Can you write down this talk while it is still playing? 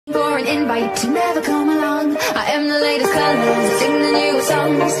an invite to never come along. I am the latest colors, sing the newest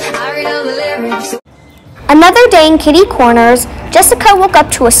songs. I read all the lyrics. Another day in Kitty Corners, Jessica woke up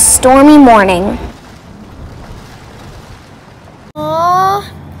to a stormy morning. Aww,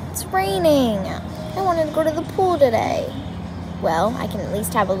 it's raining. I wanted to go to the pool today. Well, I can at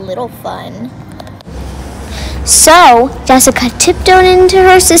least have a little fun. So, Jessica tiptoed into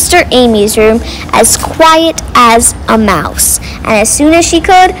her sister Amy's room as quiet as a mouse. And as soon as she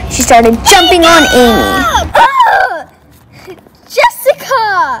could, she started jumping on Amy.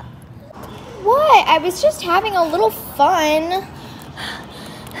 Jessica! What? I was just having a little fun.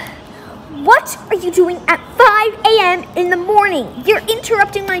 What are you doing at 5 a.m. in the morning? You're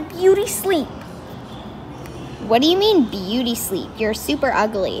interrupting my beauty sleep. What do you mean beauty sleep? You're super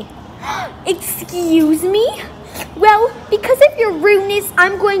ugly. Excuse me? Well, because of your rudeness,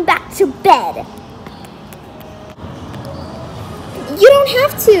 I'm going back to bed. You don't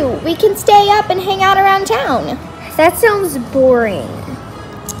have to. We can stay up and hang out around town. That sounds boring.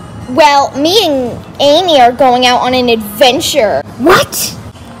 Well, me and Amy are going out on an adventure. What?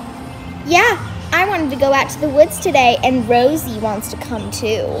 Yeah, I wanted to go out to the woods today, and Rosie wants to come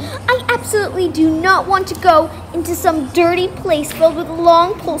too. I absolutely do not want to go into some dirty place filled with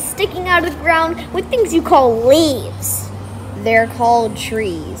long poles sticking out of the ground with things you call leaves. They're called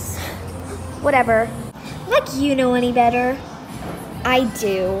trees. Whatever. Like you know any better. I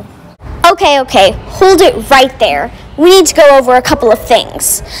do. Okay, hold it right there. We need to go over a couple of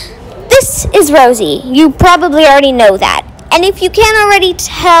things. This is Rosie. You probably already know that. And if you can't already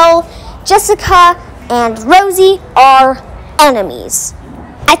tell, Jessica and Rosie are enemies.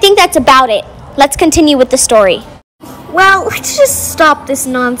 I think that's about it. Let's continue with the story. Well, let's just stop this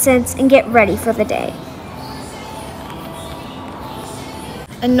nonsense and get ready for the day.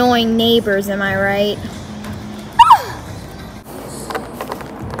 Annoying neighbors, am I right?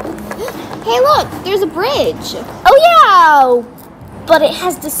 Hey, look, there's a bridge. Oh yeah, but it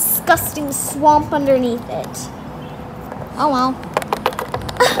has disgusting swamp underneath it. Oh well.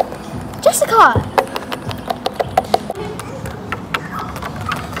 Jessica!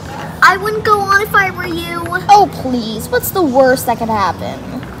 I wouldn't go on if I were you. Oh, please. What's the worst that could happen?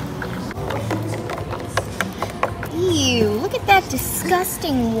 Ew, look at that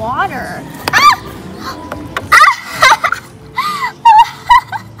disgusting water.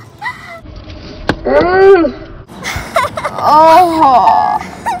 Oh,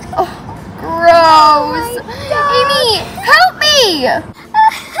 gross. Amy, help me.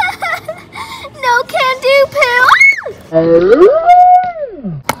 No can do, Pooh.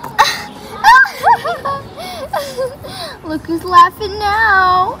 Look who's laughing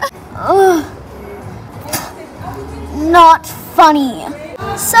now. Not funny.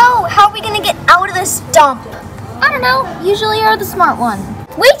 So, how are we gonna get out of this dump? I don't know. Usually you're the smart one.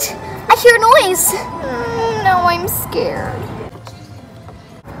 Wait, I hear a noise. No, I'm scared.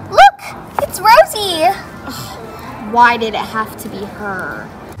 Look, it's Rosie. Why did it have to be her?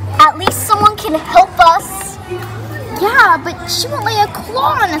 At least someone can help us. Yeah, but she won't lay a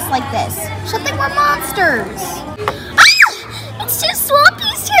claw on us like this. She'll think we're monsters. It's two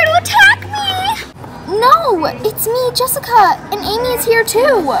swampies here to attack me. No, it's me, Jessica, and Amy is here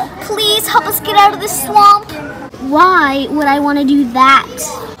too. Please help us get out of this swamp. Why would I want to do that?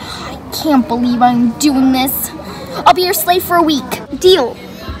 I can't believe I'm doing this. I'll be your slave for a week. Deal.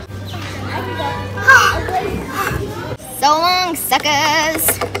 So long,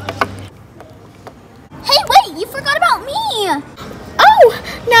 suckers. Hey, wait, you forgot about me. Oh,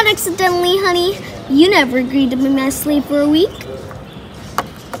 not accidentally, honey. You never agreed to be my slave for a week.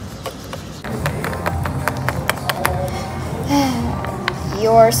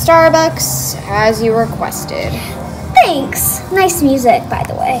 Your Starbucks, as you requested. Thanks. Nice music, by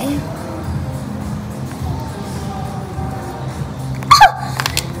the way.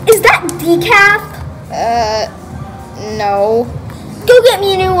 Is that decaf? No. Go get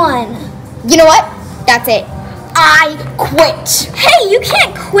me a new one. You know what? That's it. I quit. Hey, you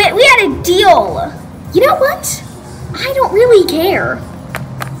can't quit. We had a deal. You know what? I don't really care.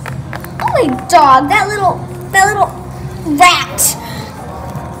 Oh my dog, that little rat.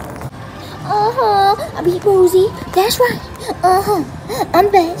 I beat Rosie. That's right. I'm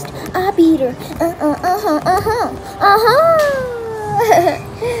best. I beat her.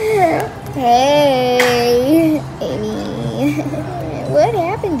 Hey, Amy. What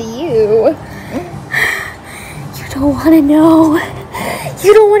happened to you? You don't want to know.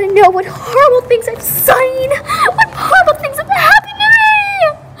 You don't want to know what horrible things I've seen. What horrible things have happened to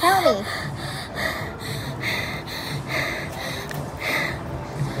me. Tell me.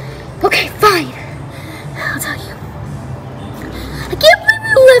 Okay, fine. I'll tell you. I can't believe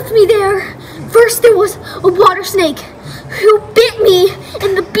you left left me there. First there was a water snake who bit me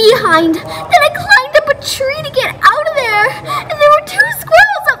in the behind. Then I climbed up a tree to get out of there. And there were 2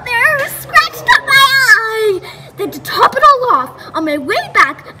 squirrels up there who scratched up my eye. Then to top it all off, on my way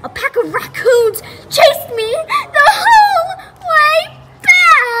back, a pack of raccoons chased me the whole way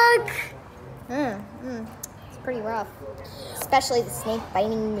back. It's pretty rough. Especially the snake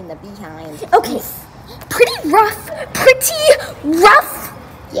biting you in the behind. Okay, pretty rough.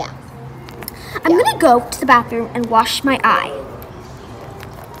 Yeah. I'm gonna go to the bathroom and wash my eye.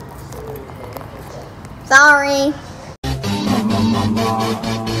 Sorry.